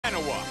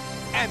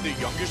and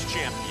the youngest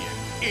champion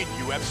in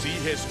UFC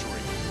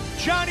history,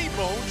 Johnny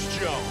Bones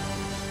Jones.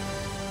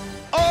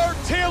 Our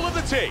tale of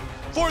the tape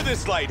for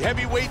this light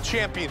heavyweight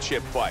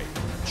championship fight.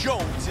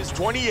 Jones is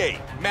 28,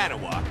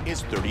 Manuwa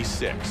is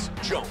 36.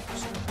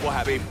 Jones will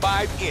have a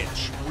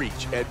 5-inch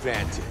reach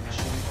advantage.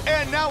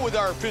 And now with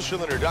our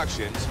official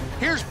introductions,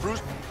 here's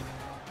Bruce.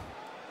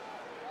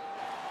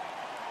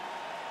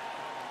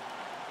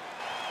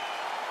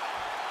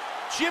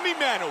 Jimmy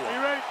Manuwa. Are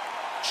you ready?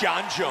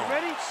 John Jones. You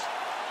ready?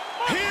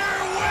 Here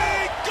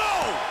we go!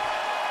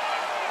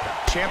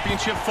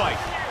 Championship fight.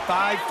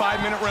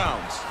 5-minute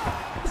rounds.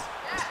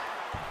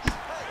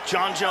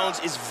 John Jones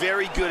is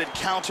very good at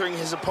countering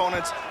his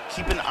opponents.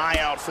 Keep an eye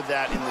out for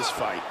that in this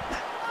fight.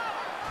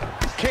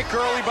 Kick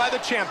early by the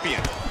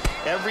champion.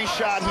 Every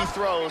shot he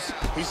throws,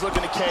 he's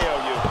looking to KO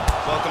you.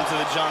 Welcome to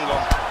the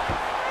jungle.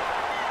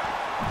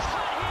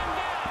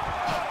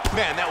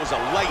 Man, that was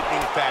a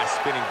lightning fast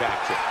spinning back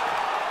kick.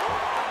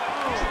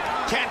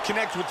 Can't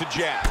connect with the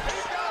jab.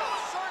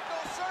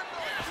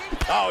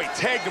 Oh, he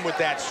tagged him with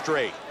that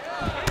straight.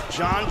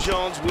 John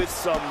Jones with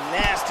some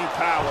nasty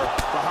power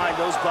behind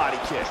those body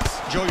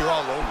kicks. Joe, you're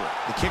all over it.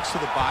 The kicks to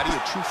the body,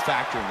 a true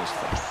factor in this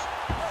fight.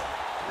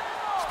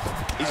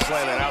 He's just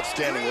landing an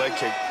outstanding leg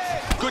kick.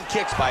 Good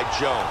kicks by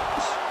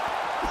Jones.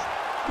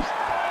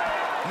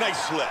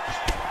 Nice lift.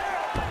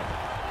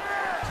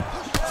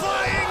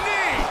 Flying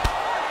knee.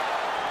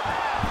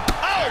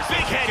 Oh,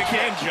 big head kick.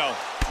 Again, Joe.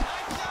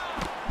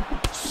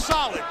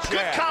 Solid jab.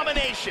 Good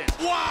combination.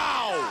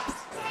 Wow.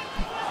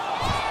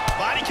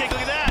 Body kick, look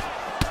at that.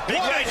 Big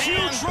What right a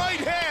huge hand. right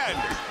hand.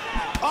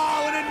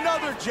 Oh, and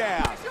another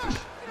jab.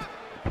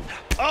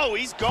 Oh,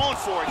 he's going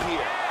for it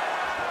here.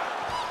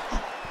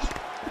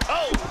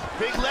 Oh,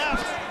 big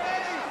left.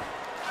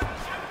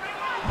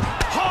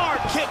 Hard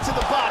kick to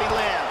the body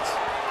lands.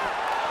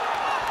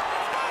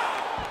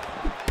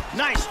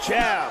 Nice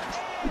jab.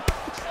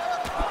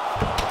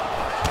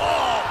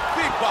 Oh,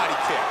 big body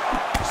kick.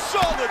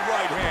 Solid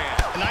right hand.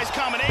 A nice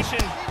combination.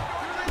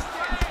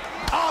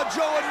 Oh,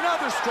 Joe,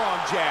 another strong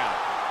jab.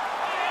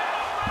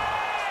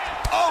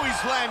 Oh,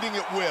 he's landing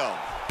at will.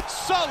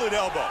 Solid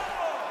elbow.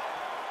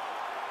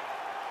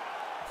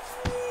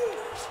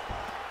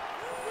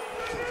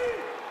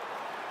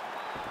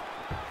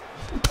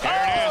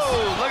 There it is.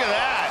 Oh, look at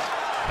that.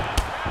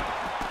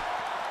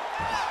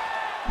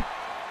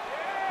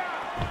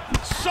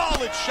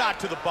 Solid shot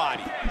to the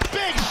body.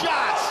 Big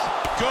shots.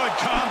 Good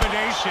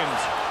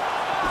combinations.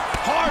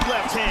 Hard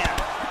left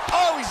hand.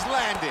 Oh, he's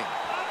landing.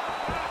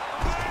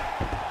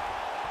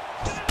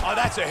 Oh,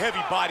 that's a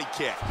heavy body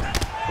kick.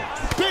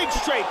 Big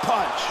straight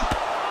punch.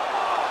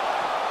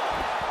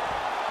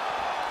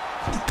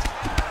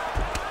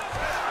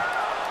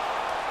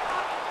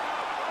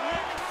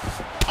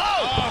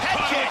 Oh, head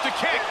kick. With the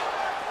kick.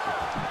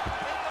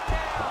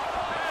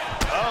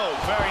 Oh,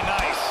 very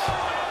nice.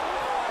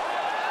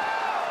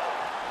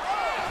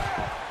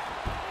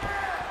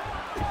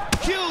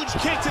 Huge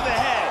kick to the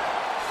head.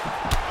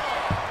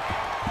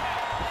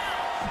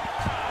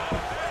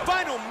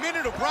 Final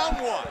minute of round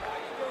one.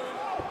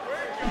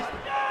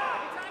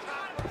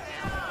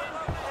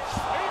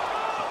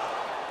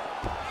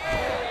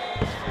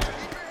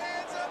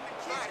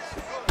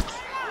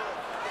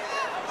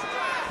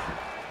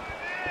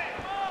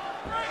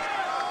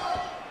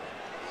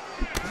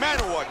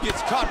 Manuwa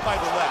gets caught by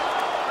the left.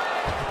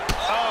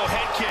 Oh,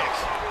 head kick.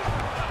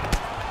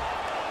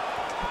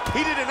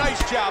 He did a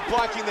nice job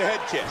blocking the head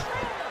kick.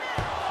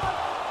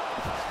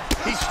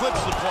 He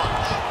slips the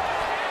punch.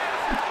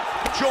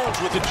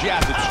 Jones with a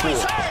jab that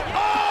scores.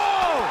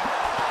 Oh!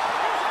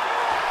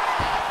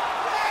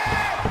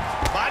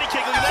 Body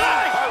kick, look at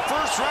that. Our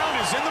first round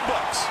is in the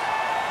books.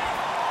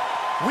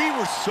 We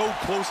were so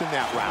close in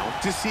that round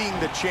to seeing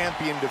the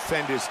champion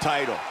defend his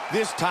title.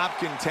 This top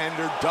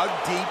contender dug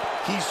deep.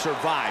 He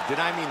survived, and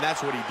I mean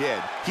that's what he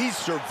did. He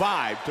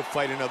survived to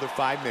fight another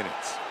 5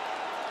 minutes.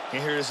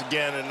 You hear this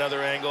again,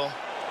 another angle.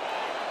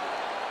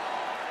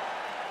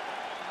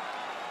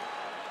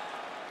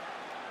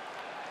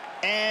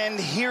 And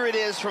here it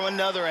is from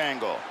another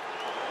angle.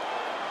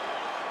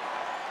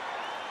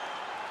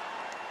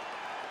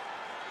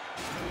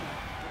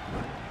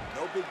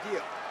 No big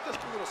deal.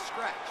 Just a little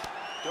scratch.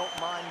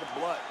 Don't mind the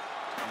blood.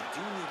 We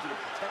do need you to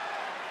protect.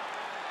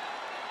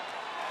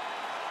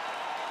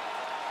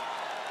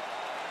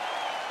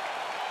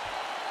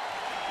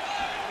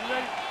 You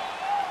ready?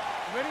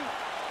 You ready?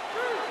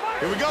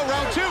 Here we go,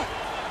 round two.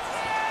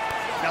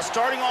 Now,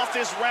 starting off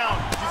this round,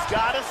 you've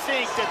got to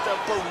think that the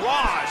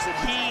barrage that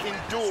he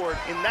endured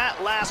in that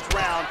last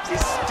round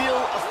is still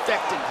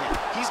affecting him.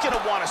 He's going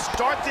to want to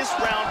start this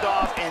round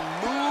off and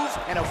move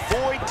and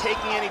avoid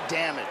taking any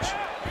damage.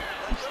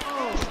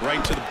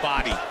 Right to the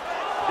body.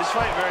 This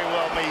fight very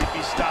well may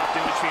be stopped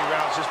in between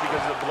rounds just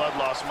because of the blood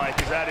loss, Mike,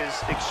 because that is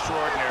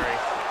extraordinary.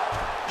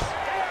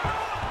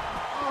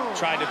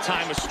 Tried to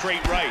time a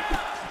straight right.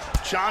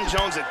 John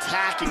Jones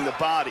attacking the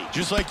body.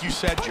 Just like you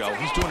said, Joe,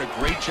 he's doing a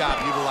great job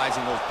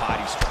utilizing those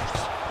body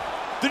strikes.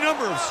 The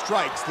number of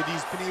strikes that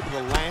he's been able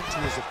to land to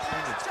his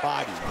opponent's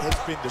body has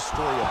been the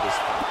story of this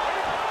fight.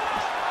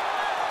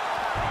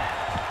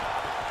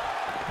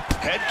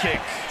 Head kick.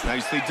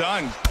 Nicely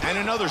done. And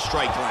another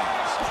strike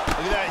lands.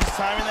 Look at that, he's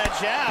timing that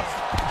jab.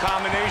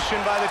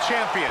 Combination by the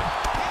champion.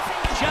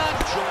 Jon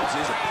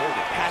Jones'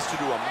 opponent has to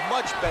do a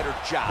much better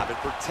job at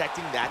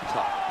protecting that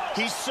cut.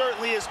 He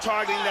certainly is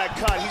targeting that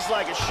cut. He's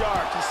like a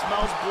shark. He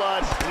smells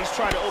blood, and he's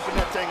trying to open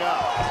that thing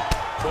up.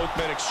 Both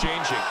men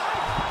exchanging.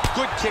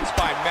 Good kicks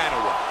by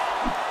Manuwa.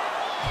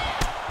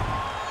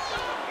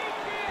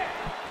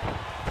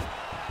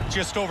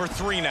 Just over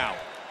 3 now.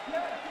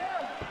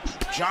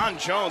 Jon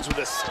Jones with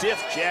a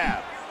stiff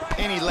jab.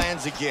 And he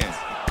lands again.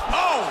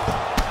 Oh!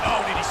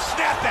 Oh, did he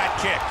snap that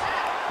kick?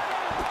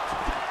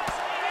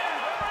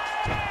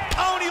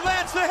 Oh, and he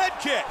lands the head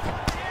kick.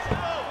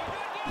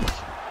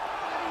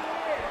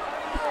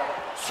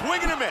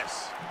 Swing and a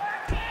miss.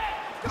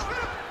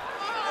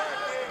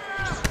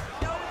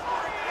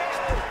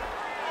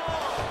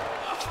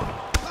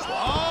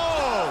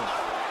 Oh!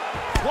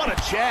 What a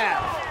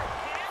jab.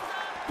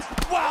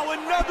 Wow,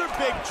 another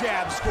big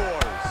jab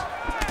scores.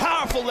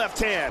 Powerful left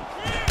hand.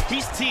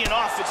 He's teeing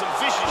off with some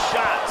vicious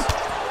shots.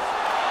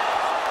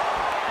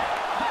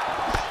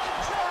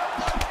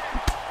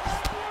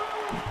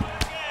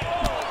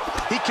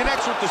 He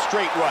connects with the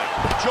straight right.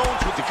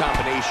 Jones with the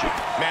combination.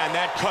 Man,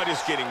 that cut is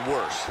getting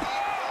worse.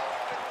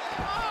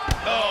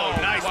 Oh,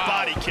 nice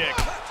body kick.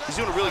 He's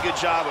doing a really good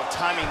job of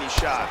timing these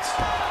shots.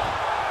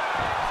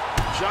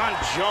 Jon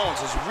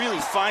Jones is really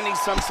finding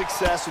some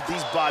success with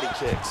these body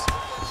kicks.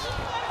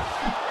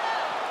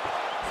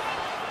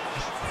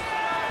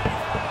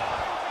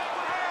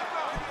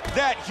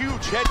 That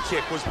huge head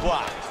kick was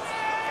blocked.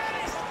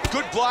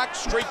 Good block,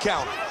 straight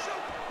counter.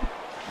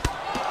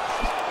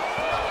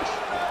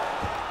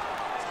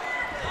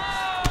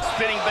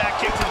 Spinning back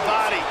kick to the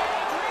body.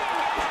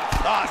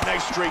 Ah,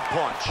 nice straight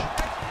punch.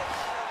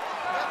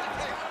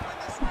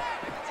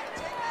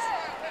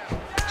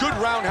 Good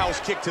roundhouse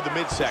kick to the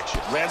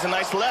midsection. Lands a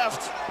nice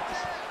left.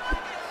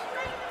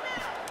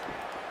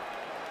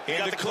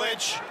 Into Got the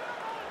clinch.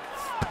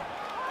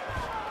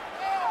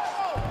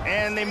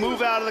 And they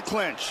move out of the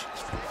clinch.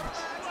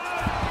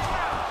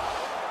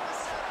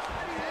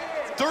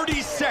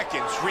 30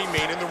 seconds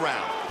remain in the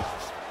round.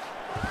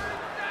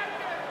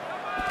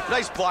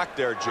 Nice block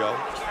there, Joe.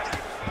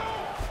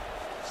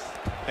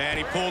 And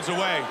he pulls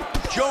away.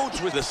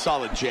 Jones with a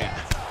solid jab.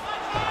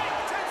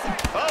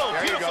 Oh,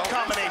 There you beautiful go.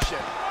 combination.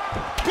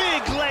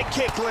 Big leg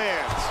kick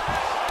lands.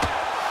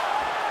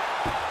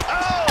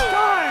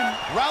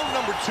 Oh! Round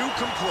number 2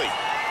 complete.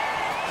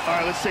 All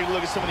right, let's take a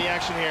look at some of the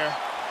action here.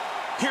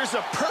 Here's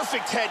a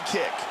perfect head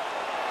kick.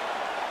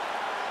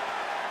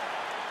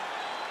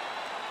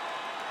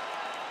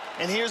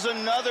 And here's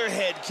another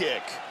head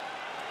kick.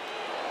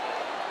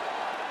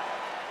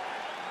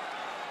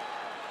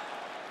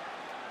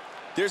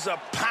 There's a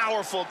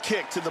powerful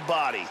kick to the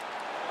body.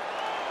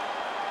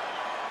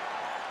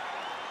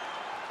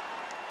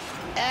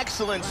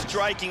 Excellent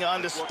striking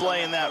on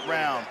display in that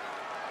round.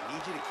 I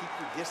need you to keep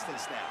your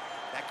distance now.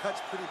 That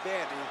cut's pretty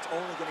bad, and it's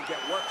only going to get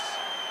worse.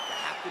 You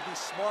have to be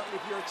smart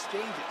with your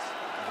exchanges.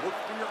 Look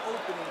for your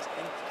openings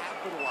and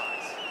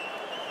capitalize.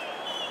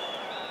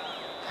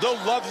 The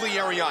lovely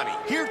Ariani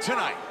here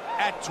tonight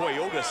at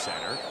Toyota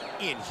Center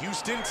in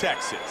Houston,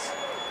 Texas.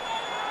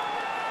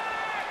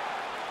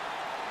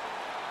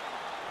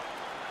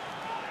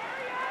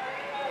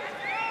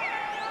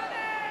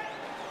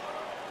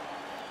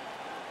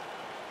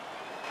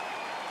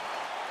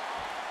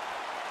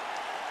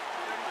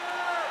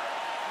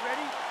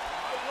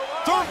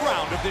 Third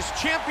round of this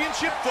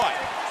championship fight.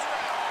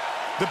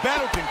 The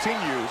battle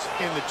continues,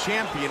 and the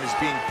champion is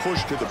being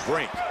pushed to the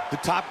brink. The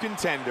top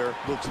contender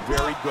looks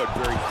very good,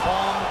 very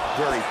calm,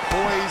 very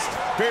poised,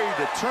 very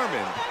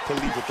determined to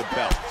leave with the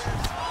belt.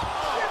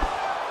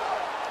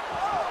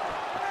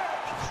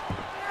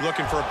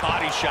 Looking for a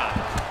body shot.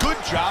 Good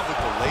job with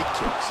the leg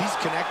kicks. He's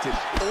connected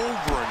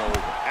over and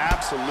over.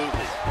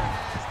 Absolutely.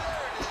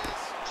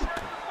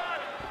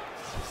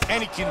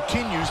 And he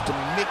continues to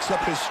mix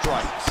up his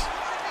strikes.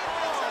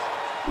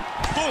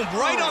 Boom,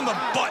 right on the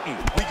button.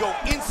 We go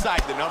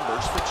inside the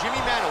numbers for Jimmy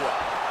Manuwa,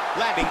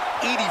 landing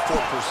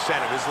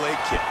 84% of his leg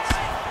kicks.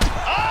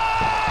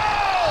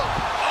 Oh!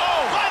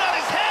 Oh! Right on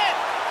his head!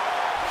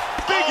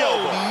 Big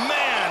elbow.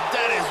 Man,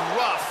 that is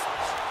rough.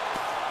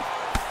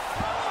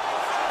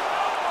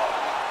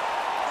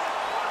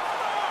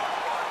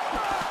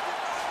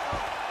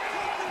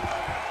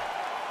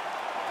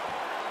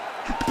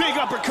 Big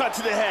uppercut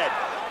to the head.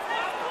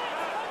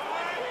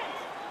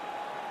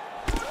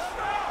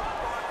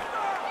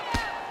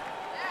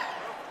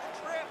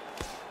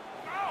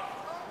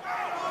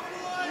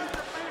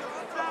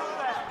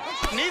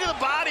 Knee to the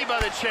body by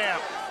the champ.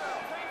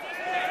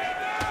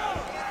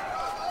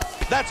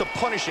 That's a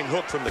punishing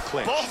hook from the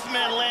clinch. Both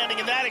men landing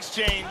in that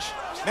exchange.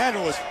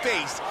 Manuwa's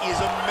face is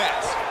a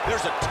mess.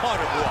 There's a ton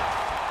of blood.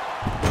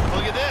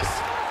 Look at this.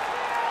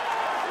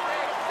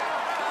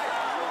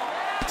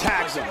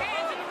 Tags him.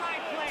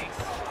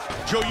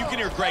 Joe, you can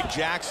hear Greg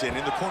Jackson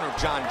in the corner of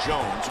Jon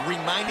Jones,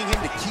 reminding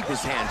him to keep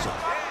his hands up.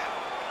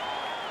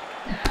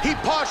 He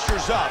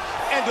postures up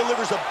and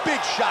delivers a big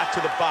shot to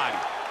the body.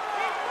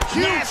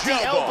 Huge Nasty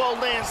elbow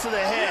lands to the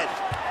head.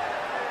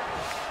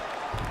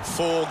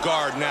 Full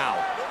guard now.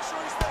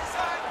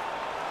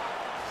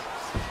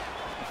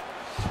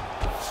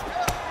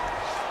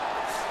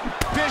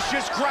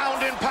 Vicious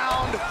ground and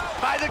pound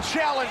by the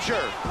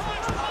challenger.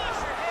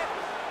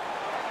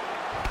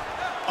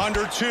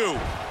 Under 2.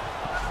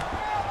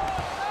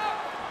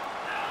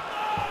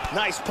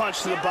 Nice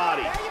punch to the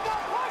body.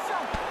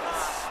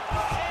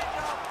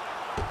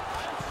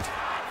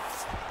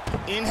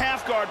 In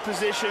half guard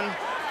position.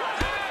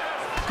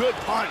 Good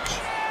punch.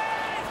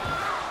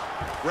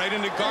 Right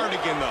into guard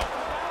again, though.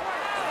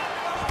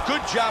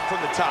 Good job from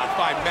the top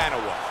by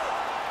Manuwa.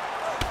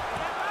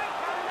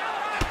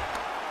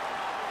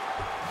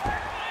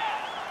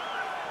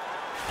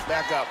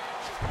 Back up.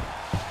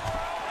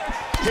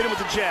 Hit him with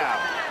the jab.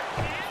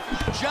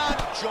 Jon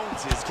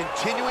Jones is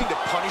continuing to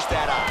punish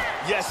that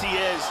eye. Yes, he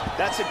is.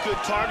 That's a good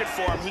target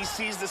for him. He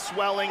sees the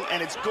swelling,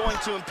 and it's going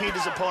to impede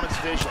his opponent's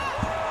vision.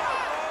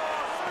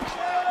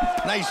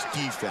 Nice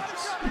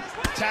defense.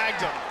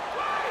 Tagged him.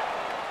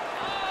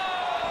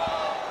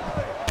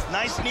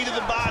 Nice knee to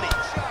the body.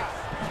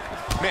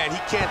 Man,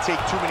 he can't take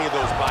too many of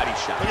those body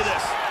shots. Look at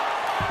this.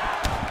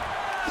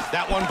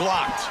 That one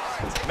blocked.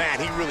 Man,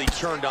 he really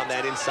turned on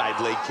that inside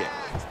leg kick.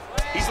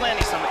 He's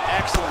landing some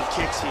excellent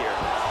kicks here.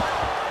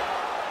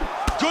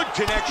 Good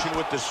connection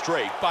with the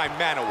straight by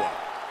Manuwa.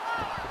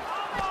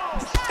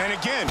 And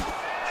again,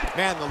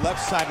 Man, the left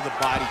side of the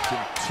body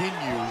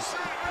continues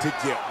to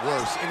get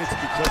worse, and it's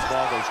because of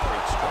all those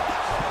great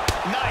strikes.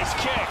 Nice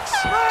kicks.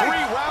 3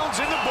 rounds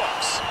in the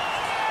books.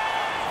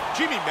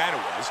 Jimmy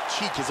Manuwa's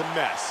cheek is a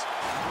mess.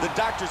 The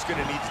doctor's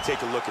going to need to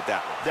take a look at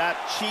that one. That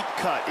cheek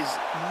cut is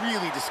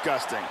really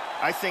disgusting.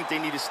 I think they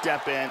need to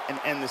step in and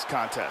end this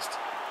contest.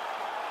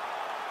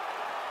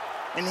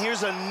 And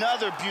here's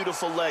another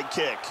beautiful leg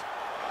kick.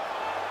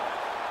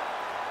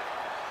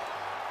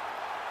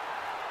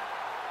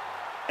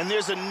 And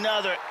there's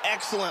another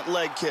excellent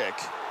leg kick.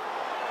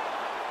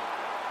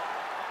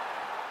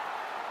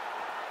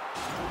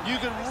 You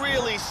can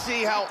really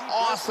see how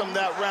awesome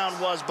that round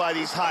was by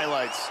these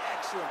highlights.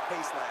 Excellent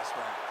pace last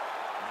round.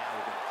 Now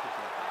we're going to kick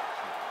it up a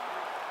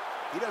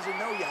notch. He doesn't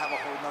know you have a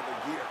whole nother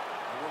gear,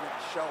 and we're going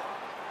to show him.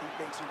 He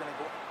thinks you're going to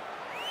go.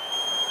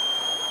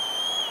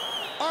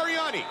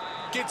 Ariani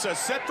gets us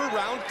set for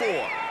round 4.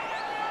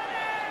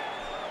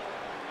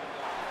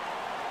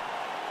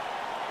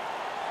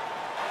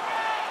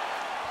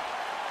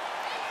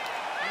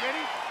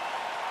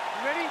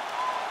 You ready?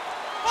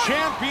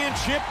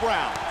 Championship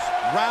rounds.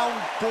 Round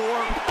 4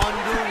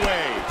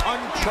 underway.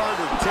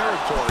 Uncharted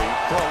territory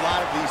for a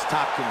lot of these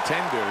top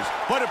contenders,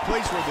 but a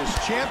place where this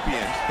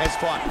champion has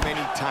fought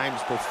many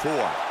times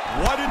before.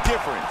 What a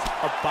difference,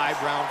 a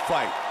 5-round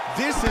fight.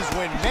 This is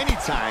when many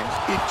times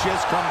it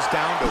just comes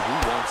down to who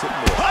wants it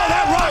more. oh,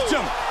 that rocked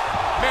him.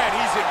 Man,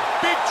 he's in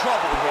big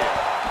trouble here.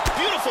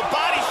 Beautiful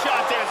body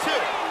shot there,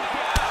 too.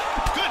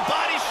 Good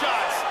body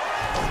shots.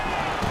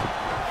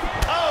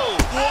 Oh,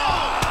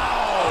 Wow!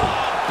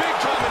 Big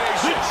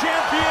combination. The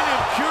champion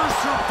in pure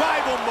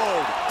survival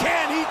mode.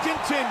 Can he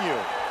continue?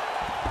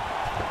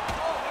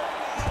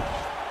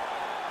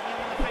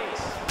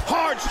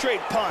 hard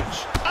straight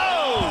punch.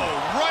 Oh,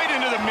 right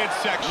into the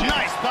midsection.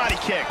 Nice body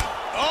kick.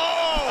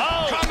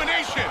 Oh,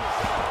 combination.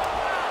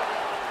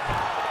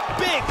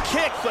 Big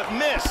kick, but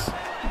miss.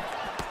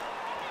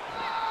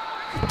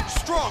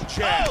 Strong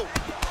jab. Oh,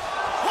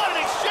 what an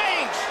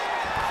exchange.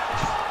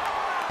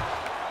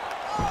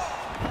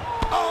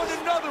 Oh,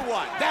 and another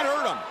one. That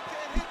hurt him.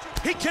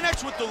 He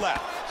connects with the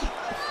left.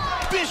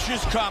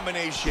 Vicious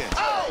combination.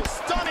 Oh,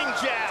 stunning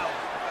jab.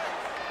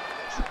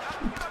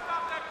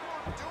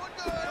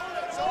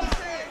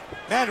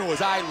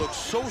 Manuwa's eye looks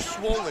so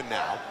swollen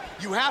now,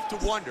 you have to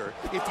wonder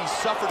if he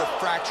suffered a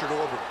fractured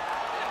orbital.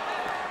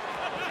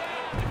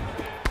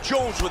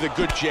 Jones with a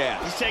good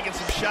jab. He's taking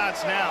some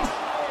shots now.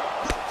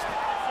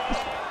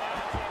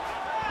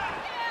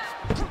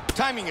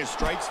 Timing his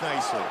strikes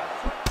nicely.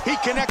 He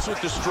connects with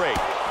the straight.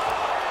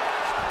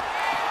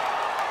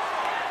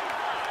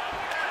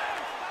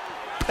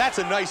 That's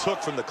a nice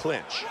hook from the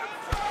clinch.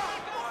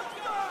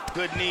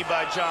 Good knee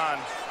by Jon.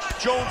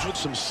 Jones with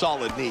some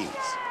solid knees.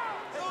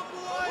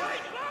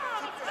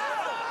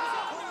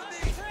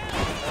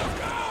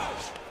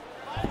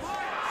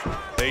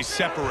 They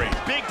separate.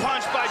 Big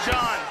punch by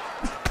Jon.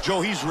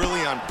 Joe, he's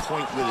really on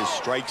point with his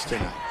strikes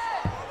tonight.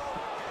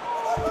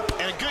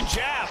 And a good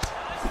jab.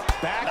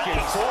 Back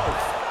and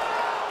forth.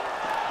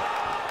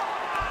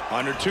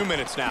 Under 2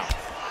 minutes now.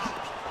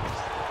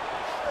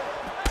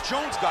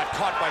 Jones got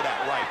caught by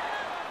that right.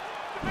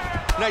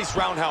 Nice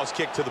roundhouse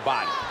kick to the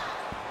body.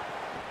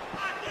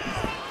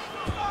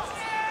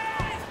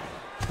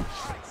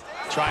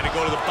 Trying to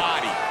go to the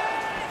body.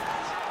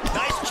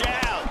 Nice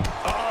jab.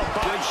 Oh,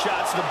 good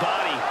shots to the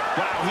body.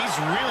 Wow, he's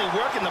really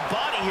working the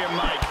body here,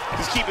 Mike.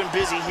 He's keeping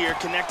busy here,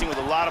 connecting with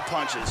a lot of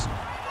punches.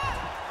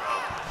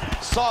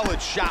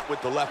 Solid shot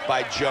with the left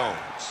by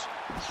Jones.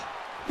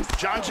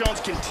 Jon Jones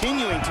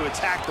continuing to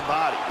attack the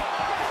body.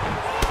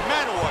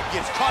 Manuwa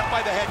gets caught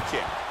by the head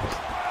kick.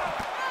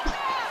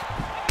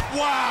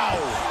 Wow!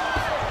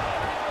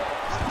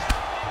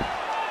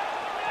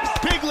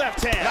 Big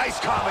left hand. Nice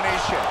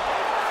combination.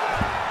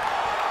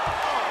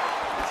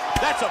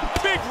 That's a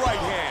big right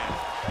hand.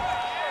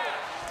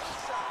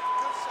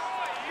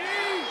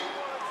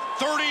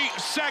 30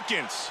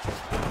 seconds.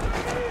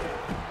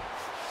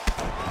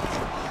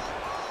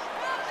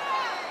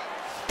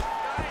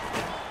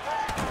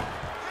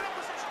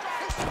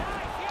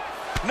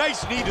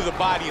 Nice knee to the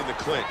body in the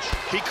clinch.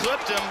 He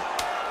clipped him.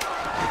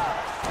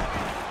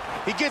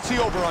 He gets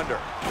the over-under.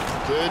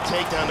 Good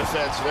takedown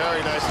defense.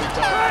 Very nicely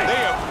done.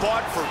 They have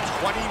fought for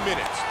 20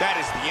 minutes. That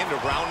is the end of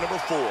round number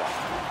 4.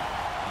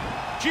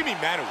 Jimmy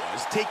Manuwa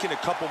has taken a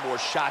couple more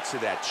shots to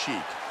that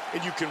cheek,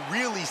 and you can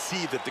really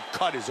see that the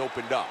cut is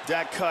opened up.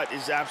 That cut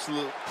is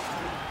absolute.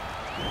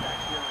 Back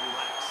here and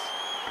relax.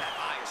 That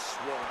eye is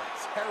swollen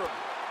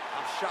terribly.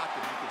 I'm shocked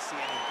if you can see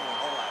anything at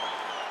all out of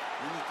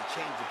it. We need to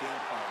change the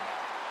game plan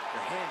now.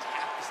 Your hands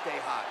have to stay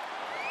high.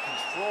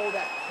 Control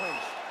that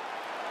clinch.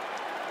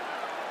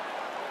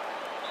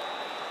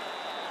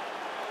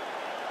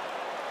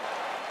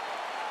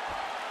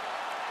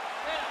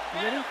 You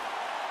ready?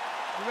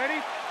 You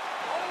ready?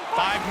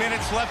 5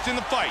 minutes left in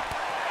the fight.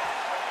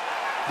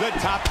 The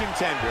top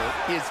contender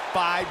is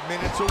 5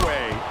 minutes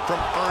away from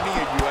earning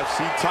a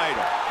UFC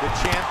title. The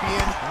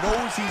champion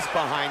knows he's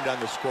behind on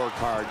the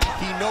scorecard.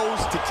 He knows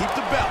to keep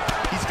the belt,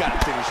 he's got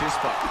to finish his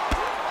fight.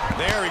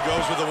 There he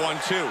goes with a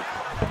 1-2.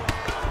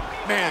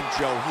 Man,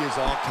 Joe, he is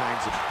all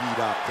kinds of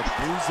beat up. The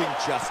bruising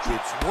just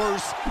gets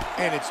worse,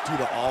 and it's due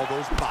to all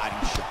those body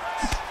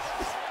shots.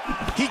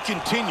 He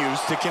continues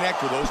to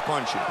connect with those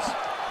punches.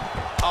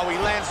 Oh, he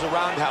lands the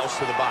roundhouse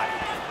to the body.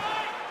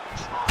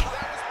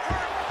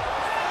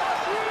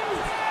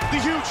 The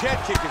huge head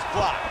kick is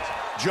blocked.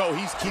 Joe,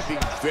 he's keeping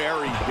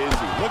very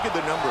busy. Look at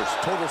the numbers.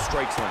 Total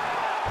strikes landed.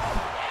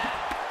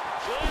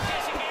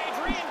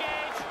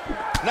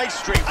 Nice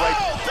straight right.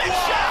 Oh, big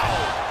shot!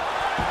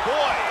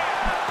 Boy,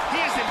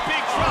 he is in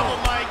big trouble,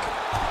 Mike.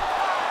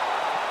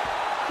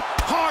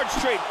 Hard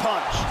straight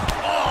punch.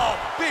 Oh,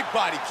 big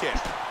body kick.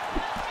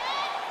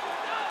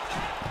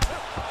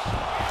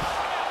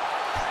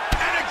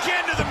 And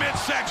again to the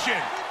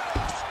midsection.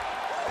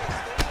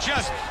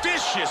 Just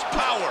vicious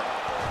power.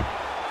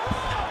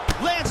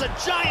 Lands a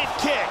giant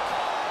kick.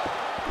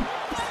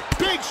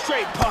 Big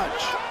straight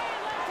punch.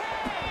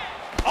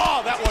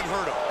 Oh, that one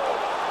hurt him.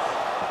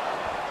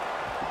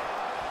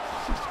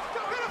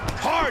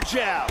 Hard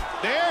jab.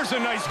 There's a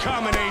nice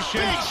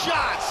combination. Big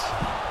shots.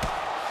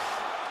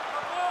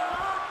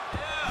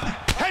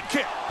 Head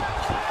kick.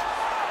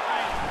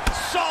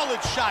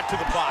 Solid shot to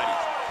the body.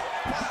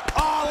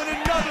 Oh, and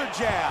another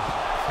jab.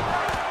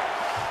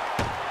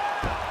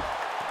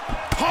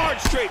 Hard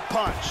straight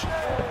punch.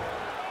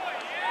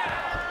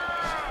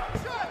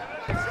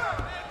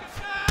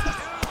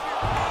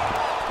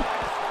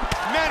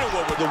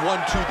 Manuwa with the 1-2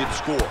 that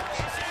scores.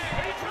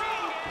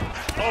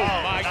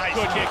 Oh, my Nice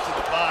goodness. kick to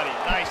the body.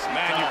 Nice.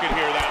 Man, you can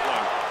hear that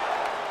one.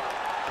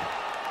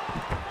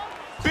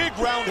 Big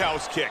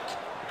roundhouse kick.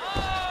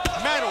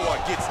 Manuwa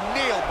gets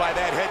nailed by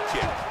that head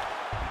kick.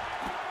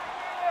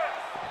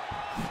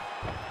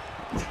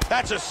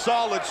 That's a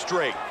solid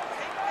straight.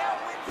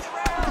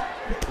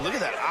 Look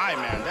at that eye,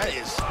 man. That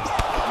is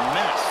a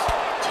mess.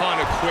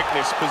 Ton of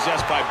quickness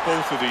possessed by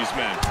both of these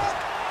men.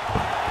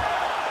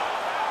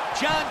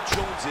 John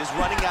Jones is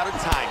running out of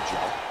time,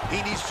 Joe.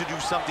 He needs to do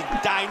something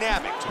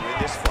dynamic to win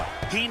this fight.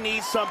 He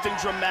needs something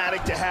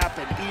dramatic to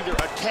happen. Either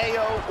a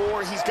KO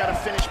or he's got to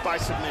finish by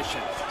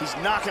submission. He's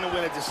not going to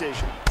win a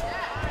decision.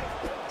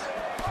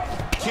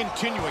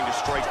 Continuing to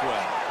strike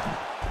well.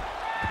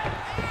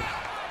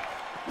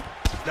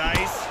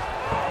 Nice.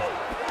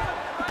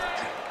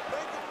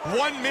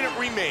 1 minute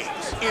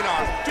remains in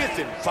our 5th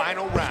and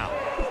final round.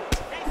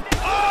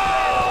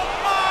 Oh,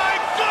 my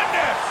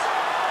goodness!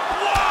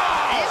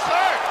 Wow! He's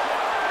hurt.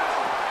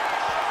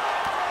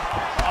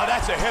 Oh,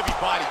 that's a heavy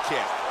body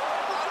kick.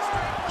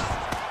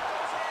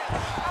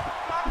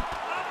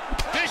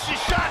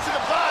 Vicious shot to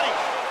the body.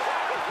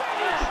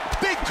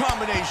 Big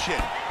combination.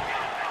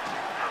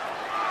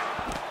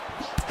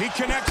 He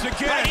connects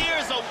again. Right here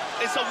is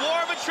it's a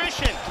war of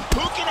attrition.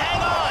 Who can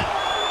hang on?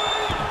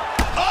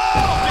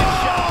 Oh! Big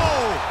shot.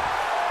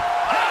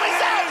 Oh,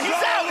 he's out.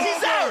 He's out.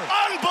 He's out.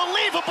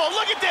 Unbelievable.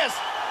 Look at this.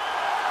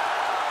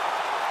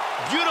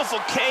 Beautiful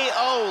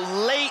KO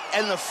late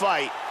in the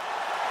fight.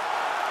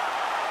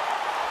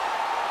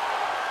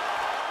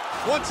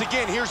 Once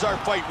again, here's our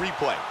fight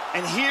replay.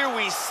 And here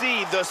we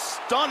see the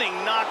stunning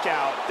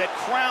knockout that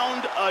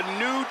crowned a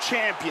new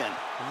champion.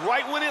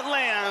 Right when it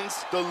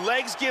lands, the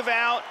legs give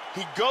out,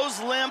 he goes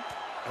limp,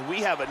 and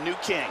we have a new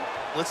king.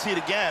 Let's see it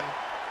again.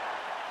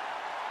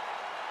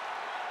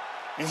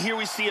 And here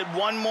we see it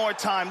one more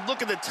time.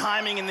 Look at the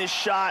timing in this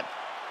shot.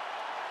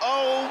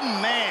 Oh,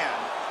 man.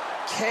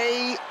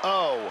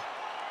 KO.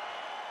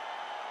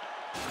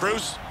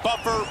 Bruce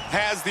Buffer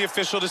has the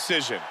official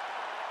decision.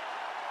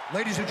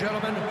 Ladies and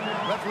gentlemen,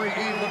 referee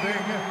Yves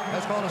Leving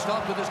has called a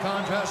stop to this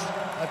contest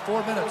at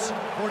 4 minutes,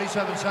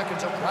 47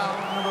 seconds of round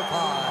number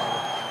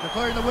 5.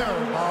 Declaring the winner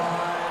by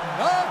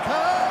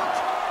knockout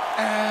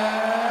and